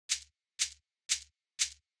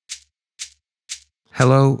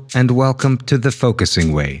Hello and welcome to the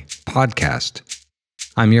Focusing Way podcast.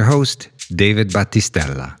 I'm your host, David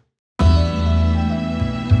Battistella.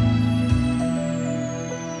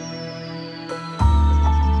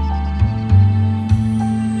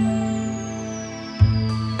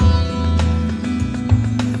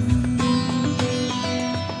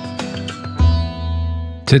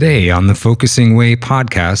 Today on the Focusing Way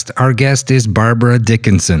podcast, our guest is Barbara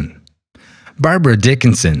Dickinson. Barbara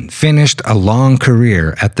Dickinson finished a long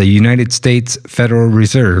career at the United States Federal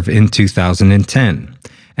Reserve in 2010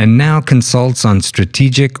 and now consults on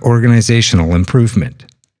strategic organizational improvement.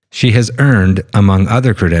 She has earned, among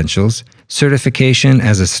other credentials, certification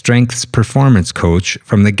as a strengths performance coach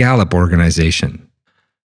from the Gallup organization.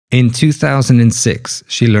 In 2006,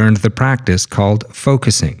 she learned the practice called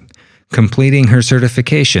focusing, completing her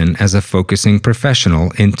certification as a focusing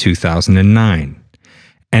professional in 2009.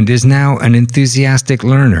 And is now an enthusiastic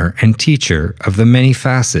learner and teacher of the many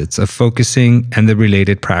facets of focusing and the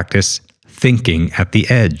related practice, thinking at the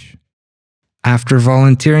edge. After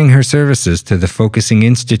volunteering her services to the Focusing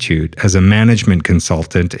Institute as a management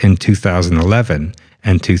consultant in 2011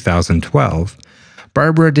 and 2012,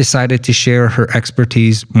 Barbara decided to share her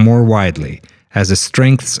expertise more widely as a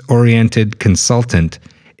strengths-oriented consultant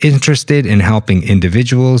interested in helping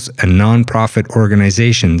individuals and nonprofit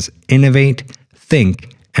organizations innovate, think,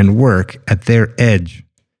 and work at their edge,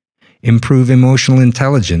 improve emotional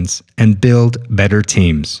intelligence, and build better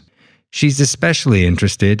teams. She's especially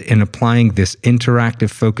interested in applying this interactive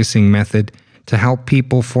focusing method to help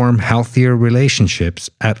people form healthier relationships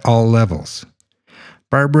at all levels.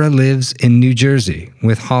 Barbara lives in New Jersey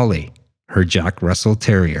with Holly, her Jack Russell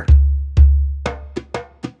Terrier.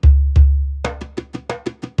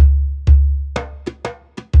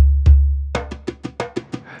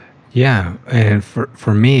 Yeah, and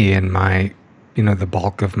for me and my, the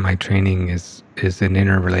bulk of my training is an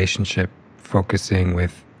interrelationship focusing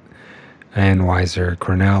with Ann Weiser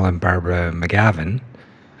Cornell and Barbara McGavin.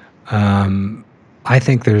 I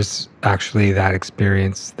think there's actually that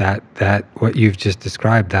experience that what you've just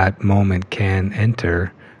described, that moment can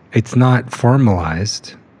enter. It's not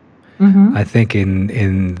formalized. Mm-hmm. I think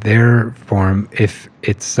in their form, if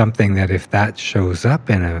it's something that if that shows up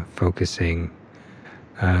in a focusing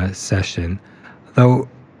session, though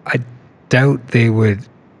I doubt they would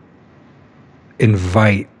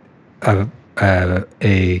invite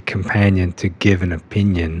a companion to give an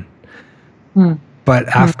opinion. But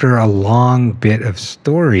after a long bit of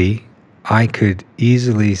story, I could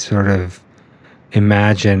easily sort of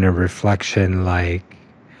imagine a reflection like,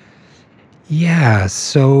 yeah,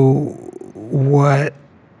 so what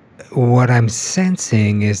I'm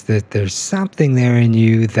sensing is that there's something there in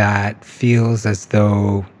you that feels as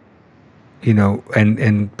though,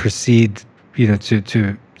 and proceed,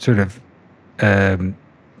 to sort of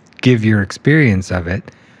give your experience of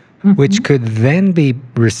it, mm-hmm. which could then be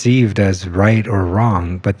received as right or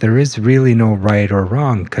wrong, but there is really no right or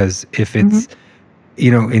wrong, because if it's,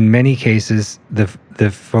 mm-hmm. In many cases, the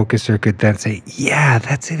focuser could then say, yeah,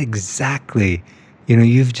 that's it exactly.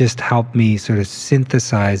 You've just helped me sort of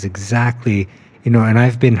synthesize exactly, and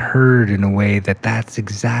I've been heard in a way that that's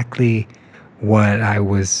exactly what I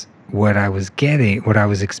was getting, what I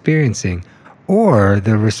was experiencing. Or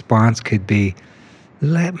the response could be,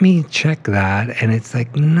 let me check that. And it's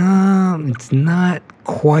like, no, it's not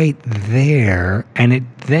quite there. And it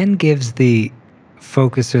then gives the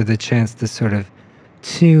focuser the chance to sort of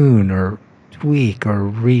tune or tweak or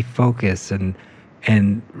refocus and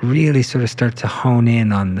really sort of start to hone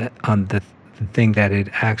in on the thing that it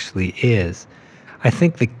actually is. I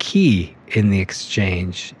think the key in the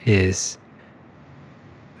exchange is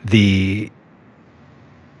the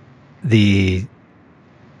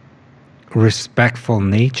respectful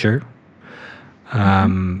nature,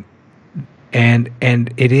 and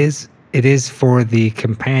it is for the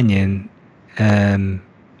companion.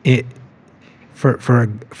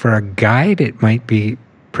 For a guide, it might be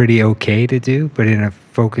pretty okay to do, but in a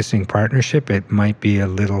focusing partnership, it might be a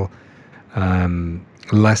little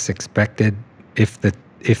less expected if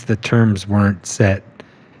the terms weren't set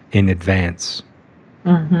in advance.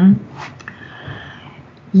 Mm-hmm.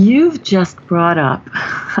 You've just brought up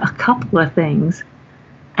a couple of things,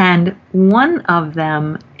 and one of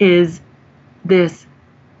them is this,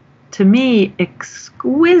 to me,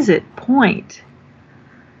 exquisite point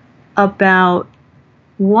about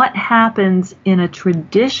what happens in a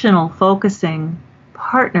traditional focusing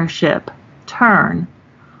partnership turn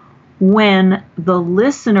when the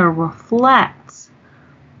listener reflects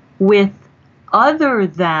with other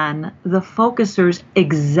than the focuser's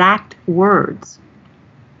exact words.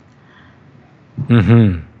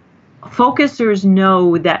 Mm-hmm. focusers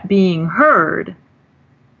know that being heard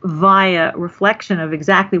via reflection of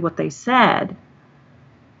exactly what they said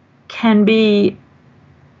can be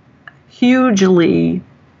hugely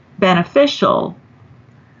beneficial.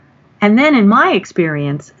 And then in my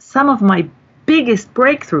experience, some of my biggest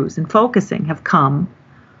breakthroughs in focusing have come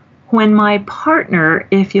when my partner,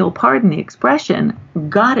 if you'll pardon the expression,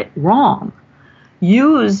 got it wrong,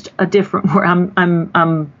 used a different word.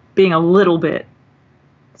 I'm being a little bit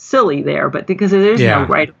silly there, but because there's no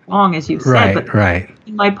right or wrong, as you've said. But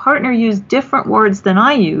my partner used different words than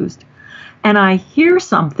I used, and I hear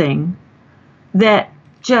something that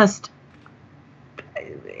just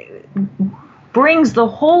brings the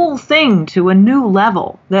whole thing to a new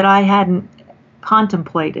level that I hadn't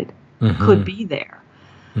contemplated could be there.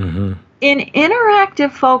 In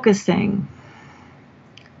interactive focusing,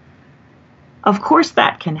 of course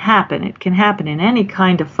that can happen. It can happen in any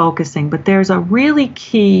kind of focusing, but there's a really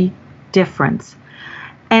key difference.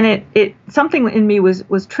 And it something in me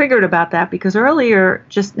was triggered about that, because earlier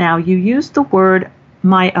just now you used the word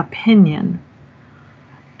my opinion.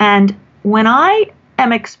 And when I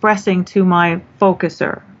am expressing to my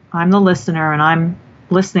focuser, I'm the listener and I'm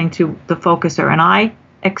listening to the focuser, and I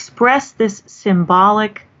express this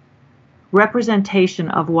symbolic representation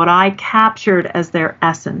of what I captured as their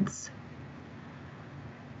essence,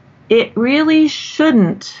 it really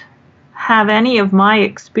shouldn't have any of my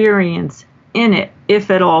experience in it,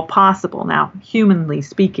 if at all possible. Now, humanly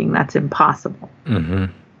speaking, that's impossible.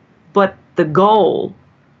 But the goal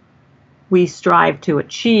we strive to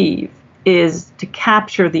achieve is to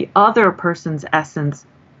capture the other person's essence,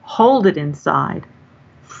 hold it inside,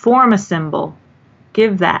 form a symbol,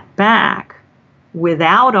 give that back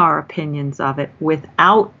without our opinions of it,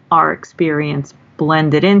 without our experience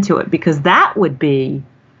blended into it, because that would be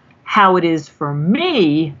how it is for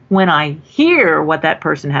me when I hear what that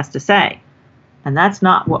person has to say. And that's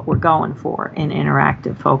not what we're going for in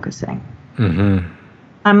interactive focusing.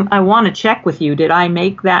 I want to check with you. Did I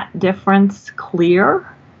make that difference clear?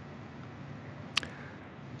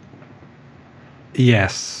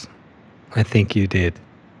 Yes, I think you did.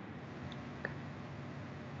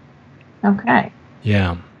 Okay.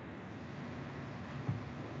 Yeah.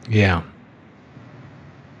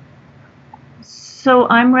 So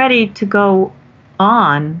I'm ready to go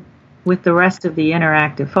on with the rest of the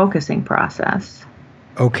interactive focusing process.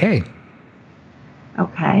 Okay.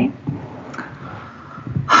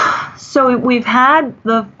 So we've had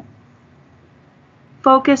the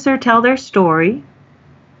focuser tell their story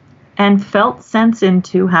and felt sense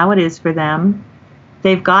into how it is for them.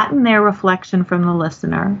 They've gotten their reflection from the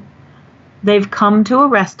listener. They've come to a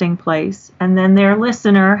resting place, and then their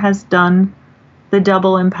listener has done the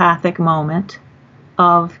double empathic moment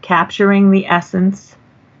of capturing the essence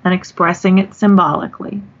and expressing it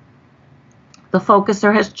symbolically. The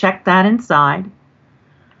focuser has checked that inside,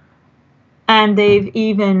 and they've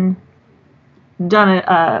even done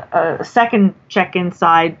a second check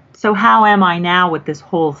inside. So how am I now with this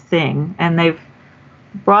whole thing? And they've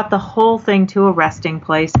brought the whole thing to a resting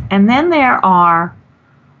place. And then there are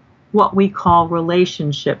what we call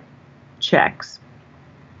relationship checks.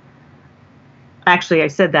 Actually, I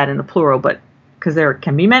said that in the plural, but because there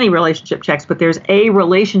can be many relationship checks, but there's a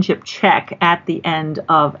relationship check at the end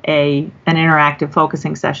of an interactive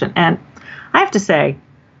focusing session. And I have to say,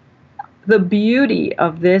 the beauty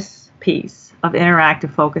of this piece of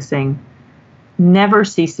interactive focusing never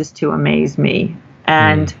ceases to amaze me.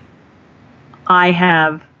 And I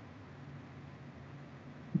have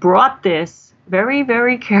brought this very,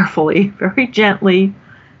 very carefully, very gently,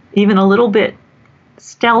 even a little bit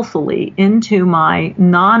stealthily into my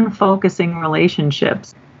non-focusing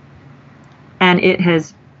relationships. And it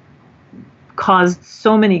has caused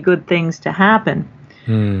so many good things to happen.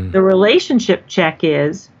 The relationship check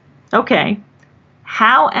is, okay,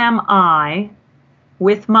 how am I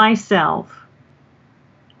with myself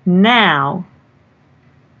now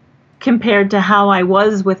compared to how I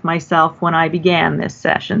was with myself when I began this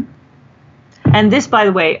session? And this, by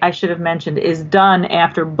the way, I should have mentioned, is done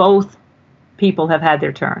after both people have had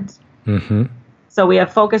their turns. So we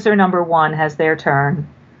have focuser number one has their turn.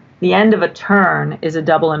 The end of a turn is a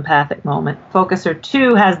double empathic moment. Focuser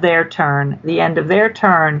two has their turn. The end of their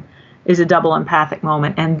turn is a double empathic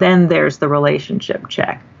moment. And then there's the relationship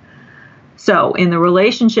check. So in the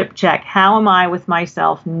relationship check, how am I with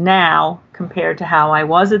myself now compared to how I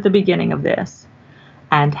was at the beginning of this?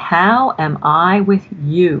 And how am I with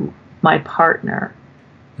you, my partner,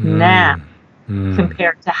 now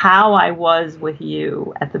compared to how I was with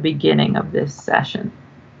you at the beginning of this session?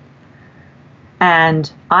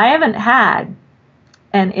 And I haven't had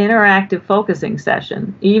an interactive focusing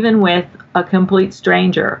session, even with a complete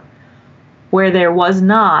stranger, where there was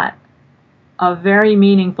not a very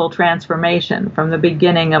meaningful transformation from the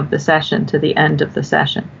beginning of the session to the end of the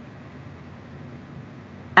session.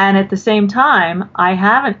 And at the same time, I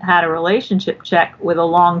haven't had a relationship check with a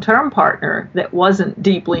long-term partner that wasn't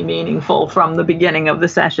deeply meaningful from the beginning of the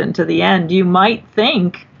session to the end. You might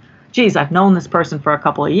think, geez, I've known this person for a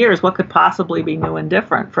couple of years. What could possibly be new and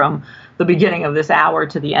different from the beginning of this hour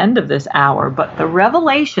to the end of this hour? But the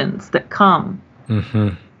revelations that come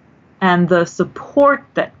and the support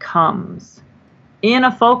that comes in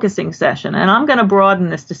a focusing session, and I'm going to broaden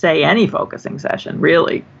this to say any focusing session,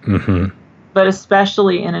 really, but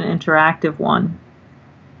especially in an interactive one,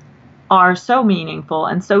 are so meaningful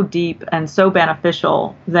and so deep and so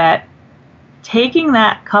beneficial that taking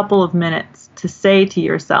that couple of minutes to say to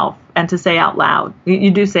yourself and to say out loud,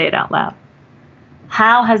 you do say it out loud,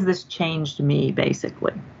 how has this changed me,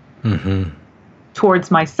 basically,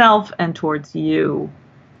 towards myself and towards you,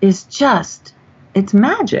 is just, it's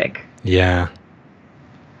magic. Yeah.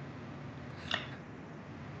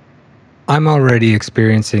 I'm already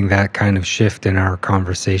experiencing that kind of shift in our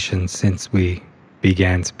conversation since we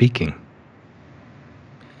began speaking.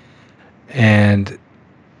 And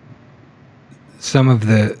some of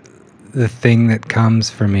the thing that comes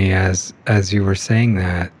for me as you were saying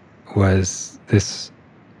that was this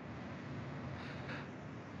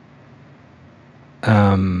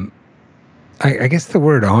I guess the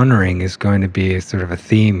word honoring is going to be sort of a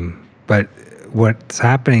theme, but what's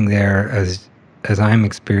happening there as I'm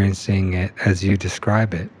experiencing it, as you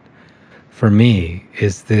describe it, for me,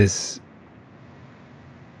 is this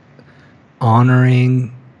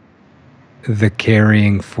honoring the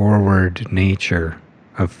carrying forward nature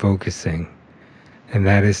of focusing. And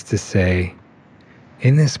that is to say,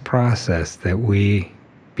 in this process that we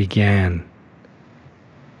began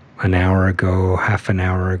an hour ago, half an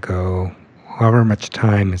hour ago, however much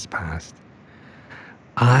time has passed,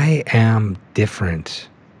 I am different.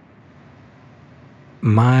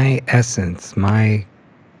 My essence, my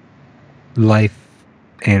life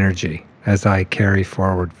energy, as I carry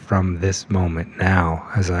forward from this moment now,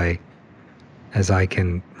 as I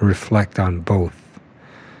can reflect on both,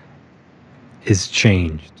 is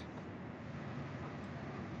changed.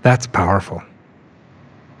 That's powerful.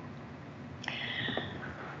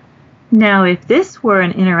 Now, if this were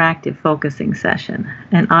an interactive focusing session,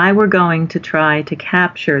 and I were going to try to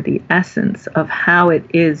capture the essence of how it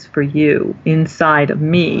is for you inside of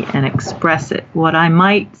me and express it, what I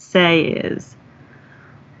might say is,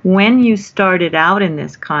 when you started out in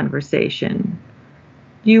this conversation,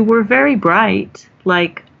 you were very bright,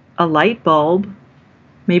 like a light bulb,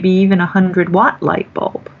 maybe even a 100-watt light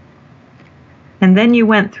bulb. And then you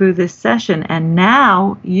went through this session, and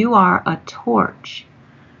now you are a torch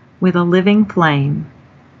with a living flame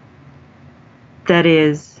that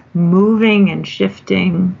is moving and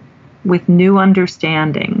shifting with new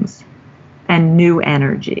understandings and new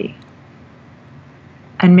energy.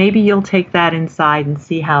 And maybe you'll take that inside and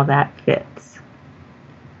see how that fits.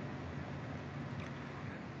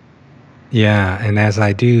 Yeah, and as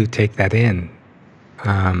I do take that in,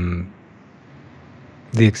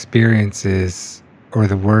 the experiences or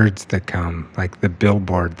the words that come, like the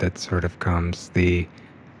billboard that sort of comes, the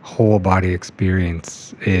whole body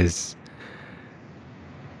experience is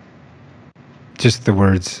just the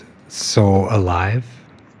words so alive.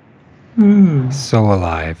 So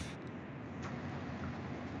alive.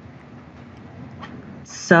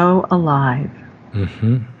 So alive. Yeah,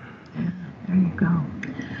 there you go.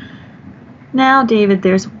 Now, David,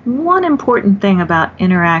 there's one important thing about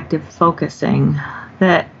interactive focusing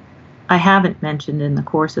that I haven't mentioned in the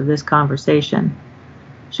course of this conversation.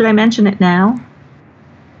 Should I mention it now?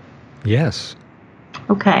 Yes.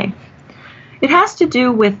 Okay. It has to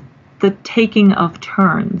do with the taking of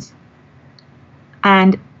turns.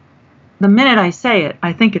 And the minute I say it,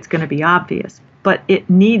 I think it's going to be obvious, but it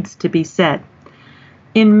needs to be said.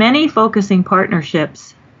 In many focusing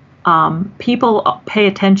partnerships, people pay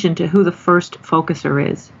attention to who the first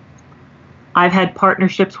focuser is. I've had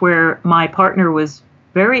partnerships where my partner was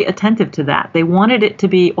very attentive to that. They wanted it to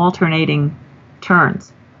be alternating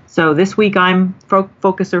turns. So this week I'm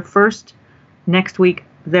focuser first, next week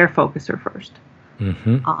they're focuser first.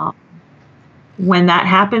 When that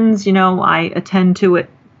happens, I attend to it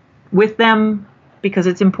with them because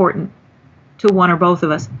it's important to one or both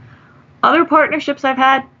of us. Other partnerships I've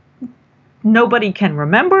had, nobody can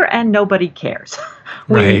remember and nobody cares.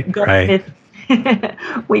 We go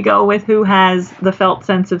with who has the felt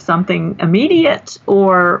sense of something immediate,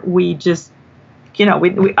 or we just,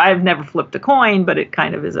 I've never flipped a coin, but it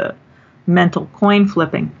kind of is a mental coin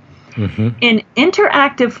flipping. Mm-hmm. In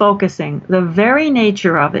interactive focusing, the very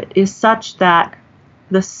nature of it is such that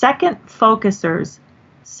the second focuser's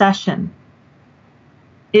session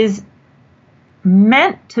is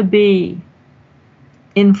meant to be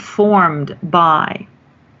informed by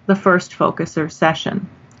the first focuser session.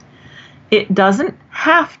 It doesn't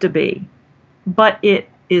have to be, but it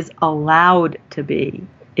is allowed to be.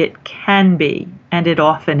 It can be, and it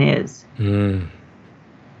often is.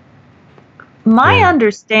 My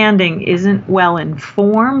understanding isn't well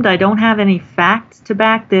informed. I don't have any facts to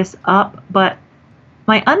back this up, but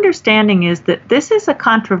my understanding is that this is a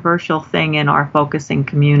controversial thing in our focusing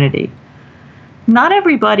community. Not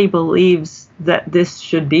everybody believes that this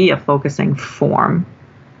should be a focusing form.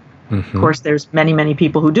 Mm-hmm. Of course, there's many, many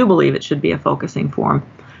people who do believe it should be a focusing form.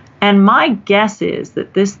 And my guess is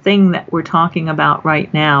that this thing that we're talking about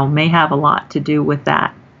right now may have a lot to do with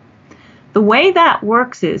that. The way that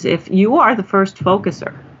works is if you are the first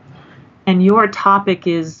focuser and your topic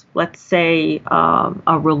is, let's say,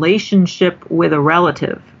 a relationship with a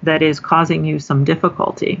relative that is causing you some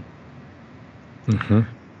difficulty, mm-hmm.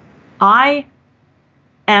 I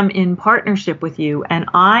am in partnership with you, and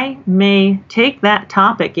I may take that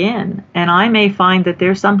topic in, and I may find that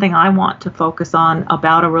there's something I want to focus on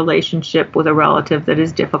about a relationship with a relative that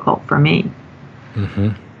is difficult for me.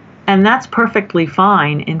 Mm-hmm. And that's perfectly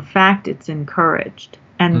fine. In fact, it's encouraged.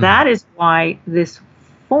 And that is why this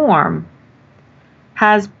form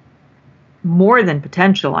has more than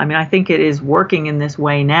potential. I mean, I think it is working in this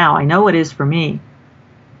way now. I know it is for me,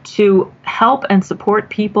 to help and support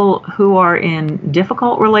people who are in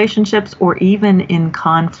difficult relationships or even in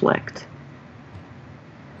conflict.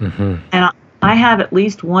 Mm-hmm. And I have at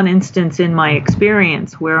least one instance in my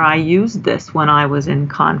experience where I used this when I was in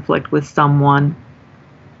conflict with someone,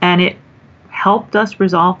 and it helped us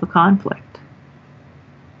resolve the conflict.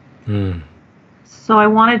 So I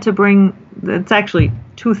wanted to bring, it's actually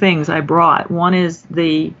two things I brought. One is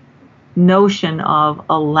the notion of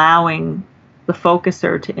allowing the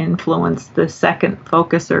focuser to influence the second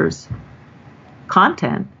focuser's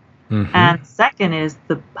content. Mm-hmm. And second is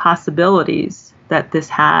the possibilities that this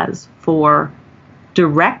has for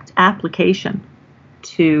direct application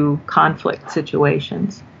to conflict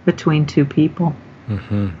situations between two people.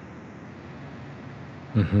 Mm-hmm.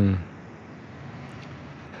 Mm-hmm.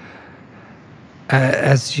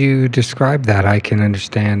 As you describe that, I can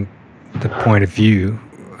understand the point of view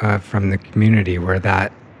from the community where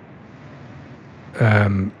that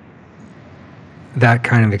that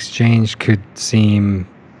kind of exchange could seem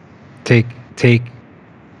take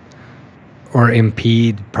or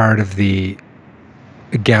impede part of the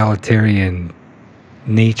egalitarian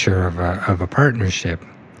nature of a partnership.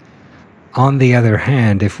 On the other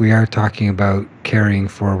hand, if we are talking about carrying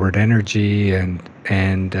forward energy and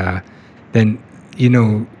then, you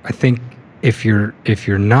know, I think if you're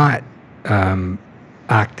not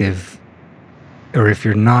active, or if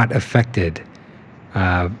you're not affected,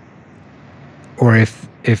 or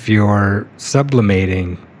if you're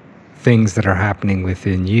sublimating things that are happening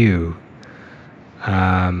within you,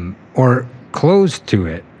 or close to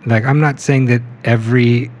it. Like, I'm not saying that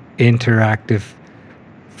every interactive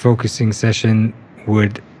focusing session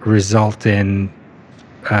would result in,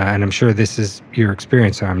 and I'm sure this is your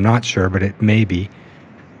experience, so I'm not sure, but it may be,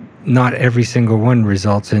 not every single one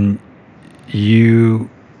results in you,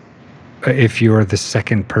 if you're the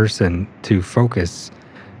second person to focus,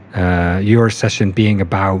 your session being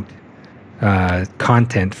about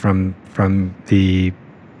content from the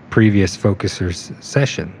previous focuser's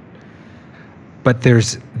session. But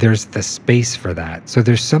there's the space for that. So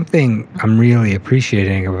there's something I'm really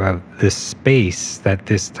appreciating about the space that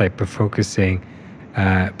this type of focusing,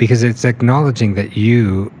 because it's acknowledging that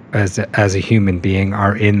you as a human being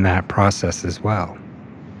are in that process as well.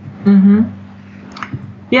 Mm-hmm.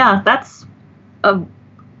 Yeah, that's a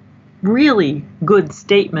really good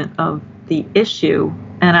statement of the issue,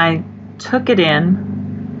 and I took it in.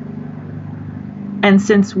 And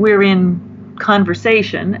since we're in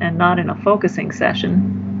conversation and not in a focusing session,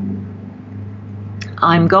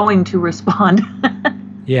 I'm going to respond.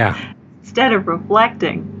 Yeah. Instead of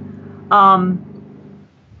reflecting.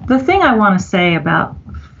 The thing I want to say about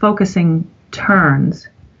focusing turns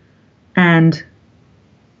and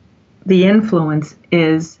the influence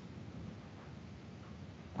is,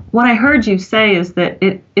 what I heard you say is that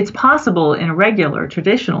it's possible in a regular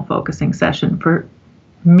traditional focusing session for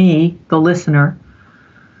me, the listener,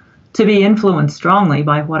 to be influenced strongly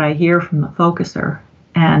by what I hear from the focuser.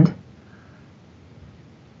 And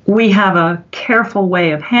we have a careful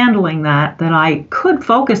way of handling that I could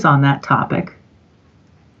focus on that topic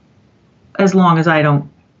as long as I don't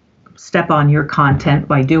step on your content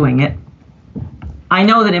by doing it. I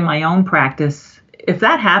know that in my own practice, if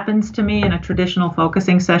that happens to me in a traditional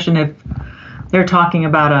focusing session, if they're talking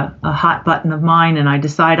about a hot button of mine and I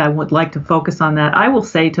decide I would like to focus on that, I will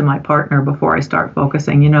say to my partner before I start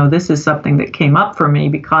focusing, this is something that came up for me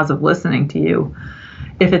because of listening to you.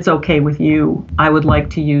 If it's okay with you, I would like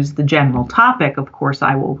to use the general topic. Of course,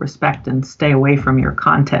 I will respect and stay away from your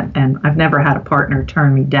content. And I've never had a partner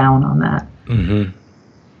turn me down on that. Mm-hmm.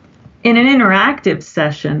 In an interactive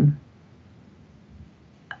session,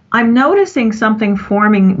 I'm noticing something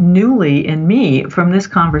forming newly in me from this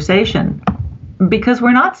conversation, because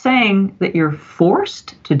we're not saying that you're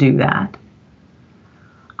forced to do that.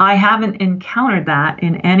 I haven't encountered that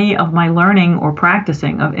in any of my learning or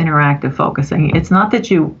practicing of interactive focusing. It's not that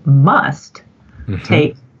you must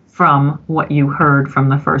take from what you heard from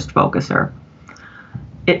the first focuser.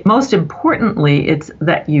 Most importantly, it's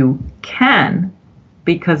that you can,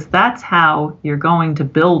 because that's how you're going to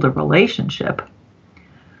build a relationship.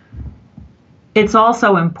 It's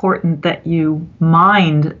also important that you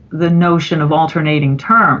mind the notion of alternating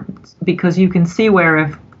terms, because you can see where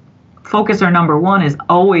if focuser number one is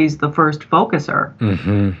always the first focuser,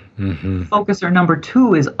 focuser number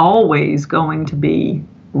two is always going to be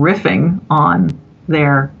riffing on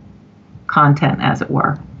their content, as it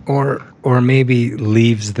were. Or maybe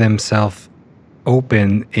leaves themselves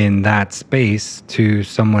open in that space to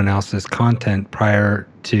someone else's content prior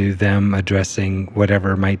to them addressing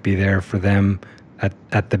whatever might be there for them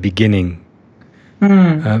at the beginning.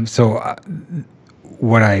 So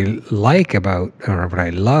what I like about, or what I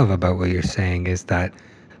love about what you're saying is that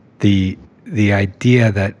the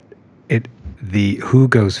idea that the who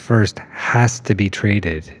goes first has to be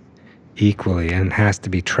traded equally and has to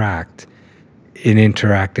be tracked in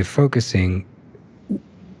interactive focusing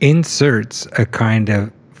inserts a kind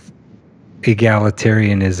of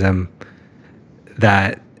egalitarianism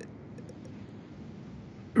that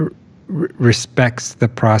respects the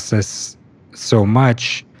process so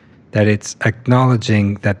much that it's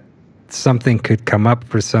acknowledging that something could come up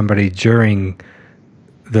for somebody during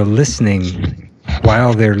the listening,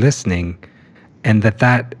 while they're listening, and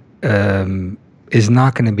that is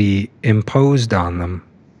not going to be imposed on them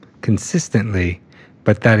consistently,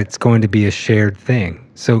 but that it's going to be a shared thing.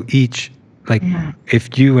 So each,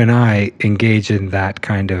 if you and I engage in that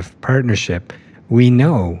kind of partnership, we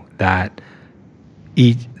know that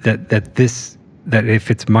that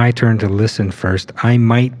if it's my turn to listen first, I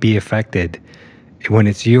might be affected. When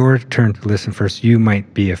it's your turn to listen first, you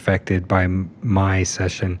might be affected by my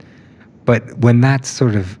session. But when that's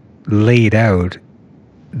sort of laid out,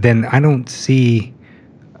 then I don't see,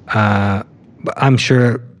 I'm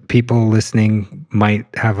sure people listening might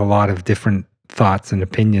have a lot of different thoughts and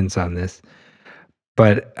opinions on this.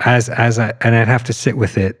 But and I'd have to sit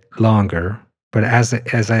with it longer, but as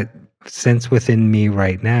I sense within me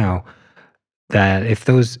right now, that if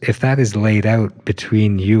that is laid out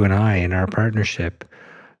between you and I in our partnership,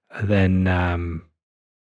 then and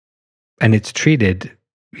it's treated,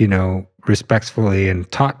 respectfully and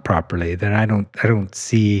taught properly, then I don't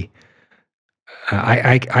see.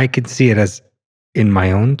 I could see it as, in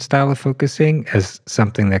my own style of focusing, as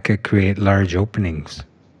something that could create large openings.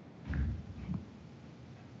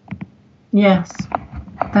 Yes,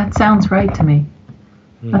 that sounds right to me.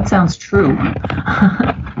 That sounds true.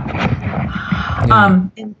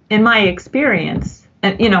 In my experience,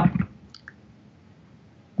 and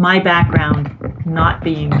my background not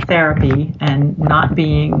being therapy and not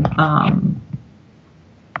being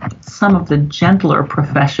some of the gentler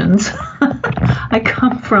professions, I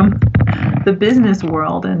come from the business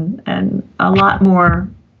world and a lot more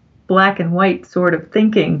black and white sort of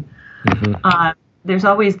thinking. There's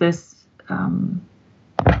always this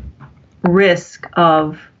risk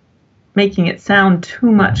of making it sound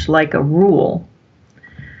too much like a rule.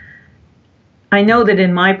 I know that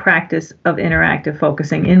in my practice of interactive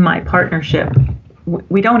focusing, in my partnership,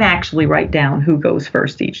 we don't actually write down who goes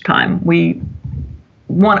first each time. One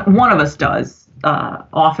of us does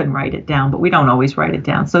often write it down, but we don't always write it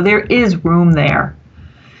down. So there is room there.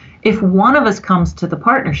 If one of us comes to the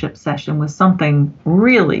partnership session with something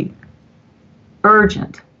really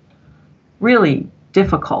urgent, really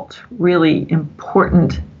difficult, really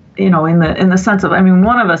important, in the sense of,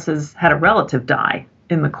 one of us has had a relative die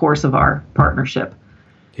in the course of our partnership.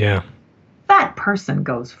 Yeah. That person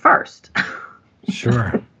goes first.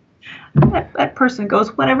 Sure. that person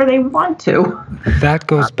goes whenever they want to. That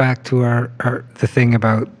goes back to the thing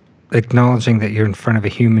about acknowledging that you're in front of a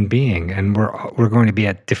human being, and we're going to be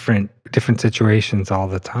at different situations all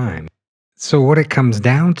the time. So what it comes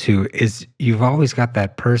down to is you've always got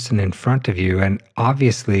that person in front of you, and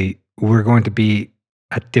obviously we're going to be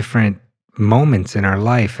at different moments in our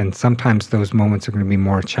life, and sometimes those moments are going to be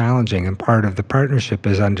more challenging. And part of the partnership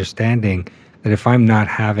is understanding that if I'm not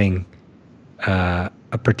having a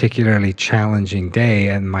particularly challenging day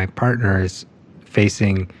and my partner is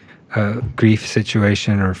facing a grief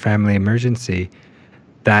situation or family emergency,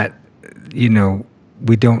 that, you know,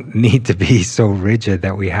 we don't need to be so rigid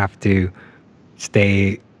that we have to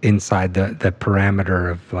stay inside the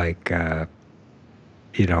parameter of like,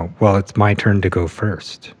 you know, well, it's my turn to go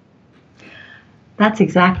first. That's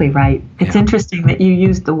exactly right. It's interesting that you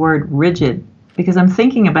used the word rigid, because I'm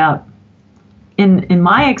thinking about, in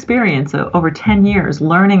my experience over 10 years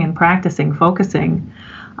learning and practicing focusing,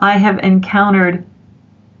 I have encountered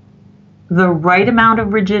the right amount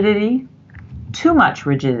of rigidity, too much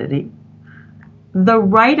rigidity, the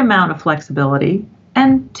right amount of flexibility,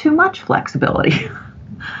 and too much flexibility.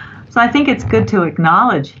 So I think it's good to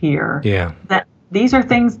acknowledge here that these are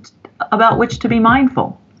things about which to be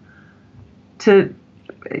mindful.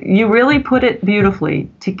 You really put it beautifully,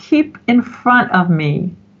 to keep in front of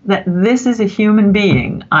me that this is a human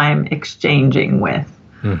being I'm exchanging with,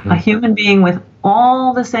 a human being with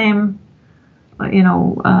all the same, you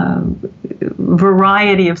know,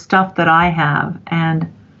 variety of stuff that I have,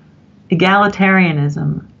 and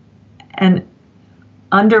egalitarianism, and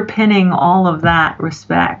underpinning all of that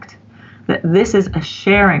respect, that this is a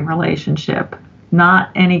sharing relationship,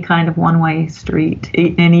 not any kind of one-way street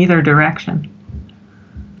in either direction.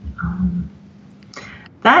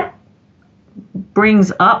 That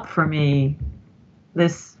brings up for me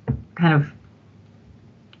this kind of,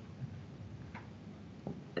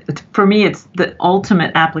 for me, it's the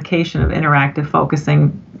ultimate application of interactive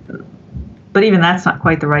focusing, but even that's not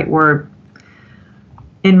quite the right word.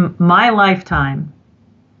 In my lifetime,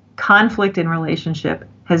 conflict in relationship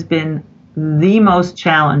has been the most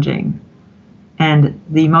challenging and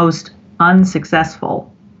the most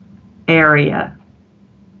unsuccessful area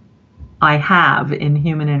I have in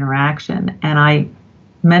human interaction. And I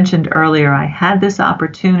mentioned earlier, I had this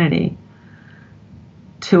opportunity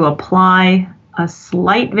to apply a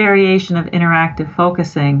slight variation of interactive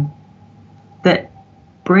focusing that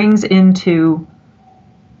brings into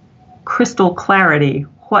crystal clarity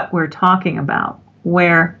what we're talking about,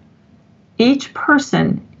 where each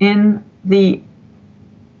person in the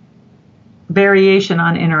variation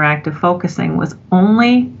on interactive focusing was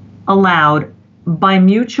only allowed, by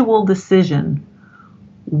mutual decision,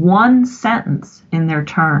 one sentence in their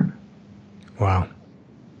turn. Wow.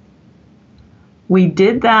 We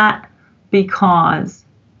did that because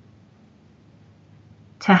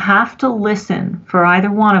to have to listen for either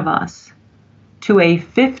one of us to a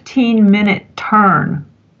 15-minute turn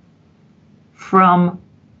from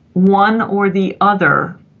one or the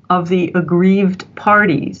other of the aggrieved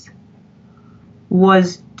parties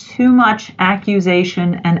was too much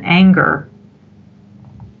accusation and anger,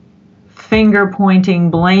 finger pointing,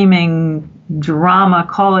 blaming, drama,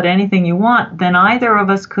 call it anything you want, than either of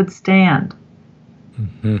us could stand.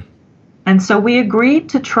 And so we agreed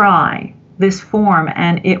to try this form,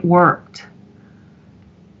 and it worked.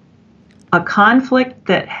 A conflict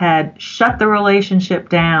that had shut the relationship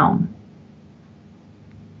down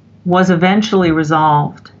was eventually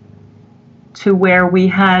resolved to where we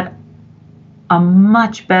had a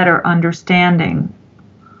much better understanding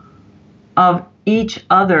of each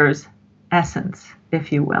other's essence,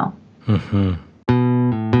 if you will.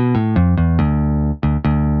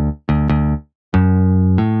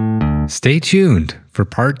 Stay tuned for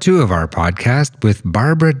part 2 of our podcast with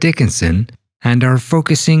Barbara Dickinson and our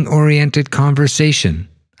focusing-oriented conversation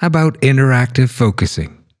about interactive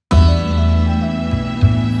focusing.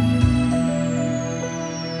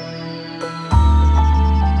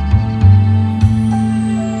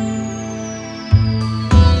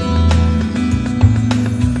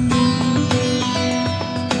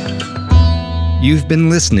 You've been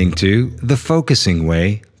listening to The Focusing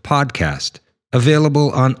Way podcast, available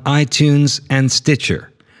on iTunes and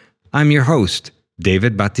Stitcher. I'm your host,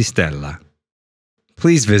 David Battistella.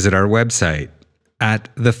 Please visit our website at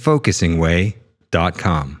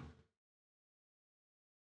thefocusingway.com.